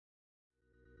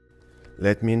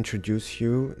Let me introduce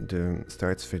you the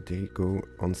Starts Federico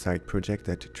on-site project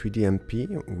at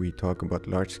 3DMP. We talk about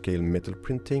large-scale metal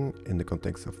printing in the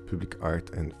context of public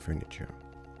art and furniture.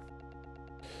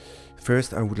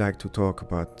 First, I would like to talk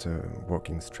about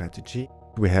working strategy.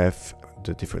 We have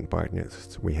the different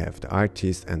partners. We have the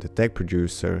artist and the tech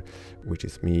producer, which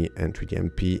is me and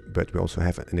 3DMP, but we also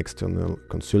have an external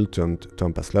consultant,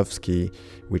 Tom Paslovsky,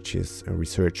 which is a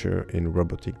researcher in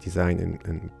robotic design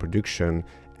and production,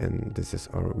 and this is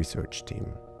our research team.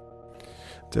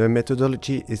 The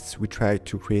methodology is we try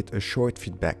to create a short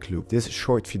feedback loop. This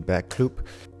short feedback loop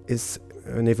is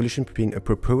an evolution between a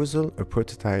proposal, a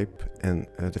prototype, and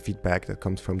the feedback that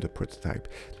comes from the prototype.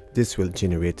 This will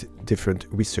generate different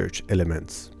research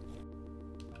elements.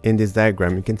 In this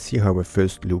diagram, you can see how a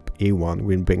first loop A1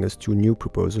 will bring us to new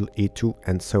proposal A2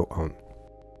 and so on.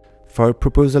 For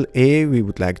proposal A, we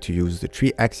would like to use the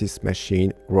 3-axis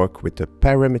machine, work with a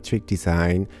parametric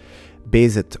design,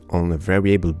 base it on a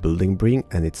variable building bring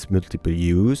and its multiple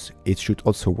use. It should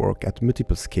also work at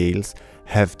multiple scales,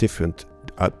 have different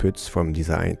outputs from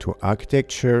design to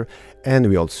architecture, and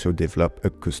we also develop a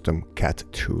custom CAD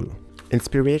tool.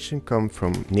 Inspiration comes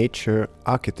from nature,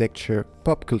 architecture,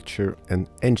 pop culture, and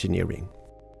engineering.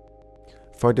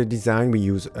 For the design, we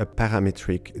use a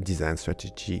parametric design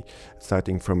strategy,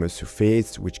 starting from a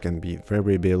surface, which can be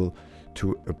variable,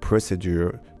 to a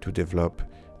procedure to develop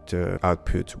the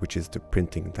output, which is the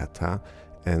printing data,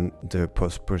 and the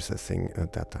post-processing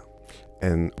data,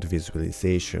 and the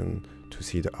visualization to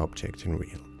see the object in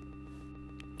real.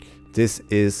 This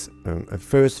is a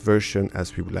first version,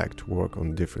 as we would like to work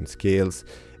on different scales,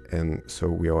 and so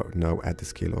we are now at the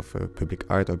scale of a public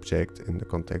art object in the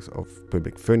context of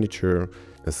public furniture.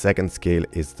 The second scale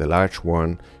is the large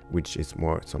one, which is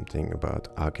more something about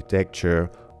architecture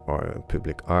or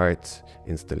public art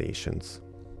installations.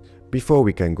 Before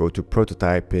we can go to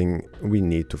prototyping, we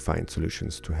need to find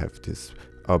solutions to have this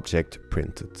object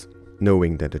printed,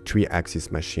 knowing that the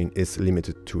 3-axis machine is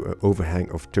limited to an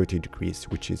overhang of 30 degrees,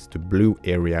 which is the blue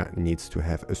area needs to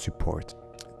have a support.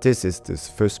 This is this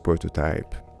first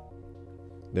prototype.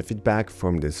 The feedback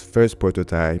from this first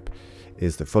prototype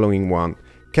is the following one.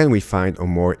 Can we find a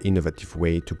more innovative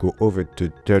way to go over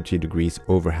the 30 degrees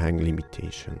overhang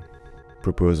limitation?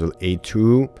 Proposal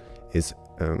A2 is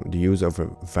the use of a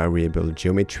variable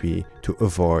geometry to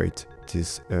avoid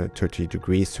this 30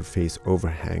 degrees surface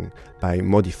overhang by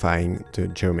modifying the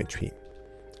geometry.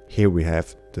 Here we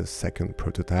have the second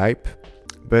prototype,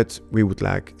 but we would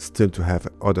like still to have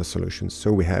other solutions.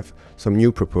 So we have some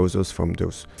new proposals from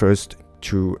those first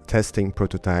two testing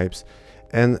prototypes,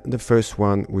 and the first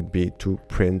one would be to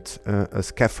print a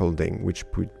scaffolding, which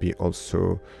would be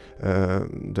also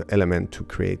the element to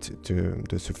create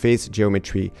the surface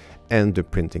geometry and the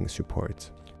printing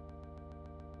support.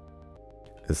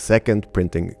 A second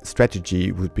printing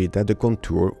strategy would be that the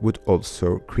contour would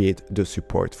also create the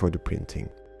support for the printing.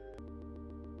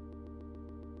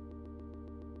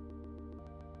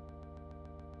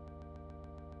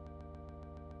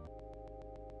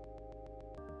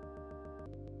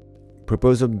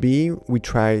 Proposal B, we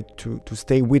try to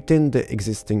stay within the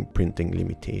existing printing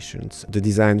limitations. The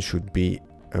design should be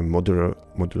a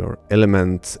modular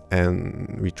element,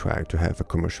 and we try to have a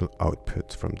commercial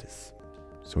output from this.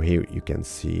 So here you can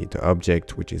see the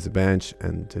object, which is a bench,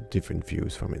 and the different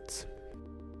views from it.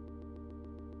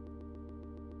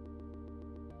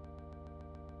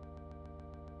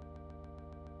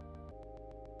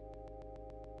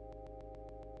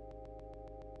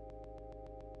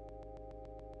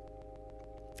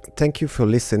 Thank you for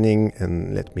listening,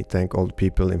 and let me thank all the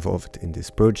people involved in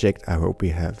this project. I hope we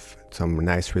have some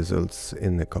nice results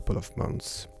in a couple of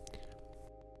months.